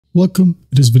Welcome.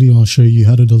 In this video, I'll show you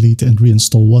how to delete and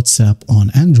reinstall WhatsApp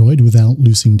on Android without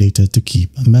losing data to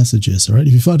keep messages. Alright,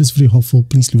 if you found this video helpful,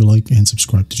 please leave a like and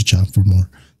subscribe to the channel for more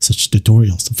such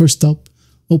tutorials. So first up,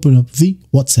 open up the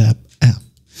WhatsApp app.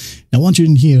 Now once you're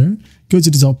in here, go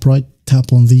to the top right,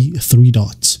 tap on the three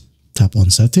dots, tap on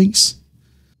settings.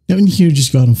 Now in here,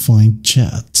 just gotta find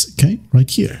chats, okay, right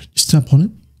here. Just tap on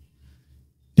it.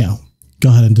 Now, go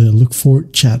ahead and look for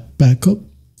chat backup,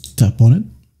 tap on it.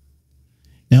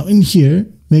 Now in here,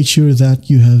 make sure that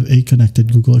you have a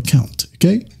connected Google account,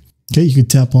 okay? Okay, you can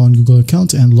tap on Google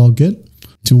account and log in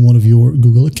to one of your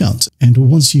Google accounts. And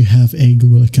once you have a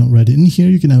Google account ready in here,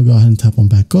 you can now go ahead and tap on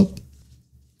backup.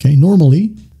 Okay,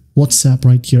 normally WhatsApp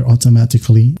right here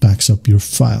automatically backs up your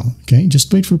file, okay?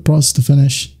 Just wait for the process to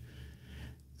finish.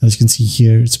 As you can see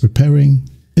here, it's preparing,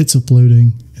 it's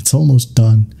uploading, it's almost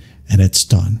done, and it's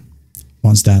done.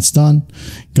 Once that's done,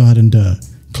 go ahead and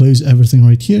close everything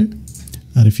right here.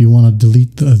 And if you want to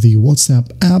delete the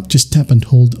WhatsApp app, just tap and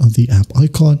hold on the app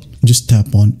icon. Just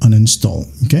tap on uninstall,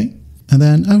 okay? And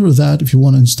then after that, if you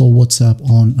want to install WhatsApp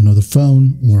on another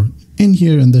phone or in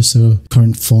here and there's a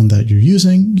current phone that you're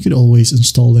using, you could always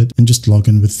install it and just log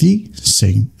in with the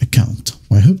same account.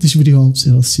 Well, I hope this video helps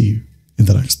and I'll see you in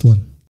the next one.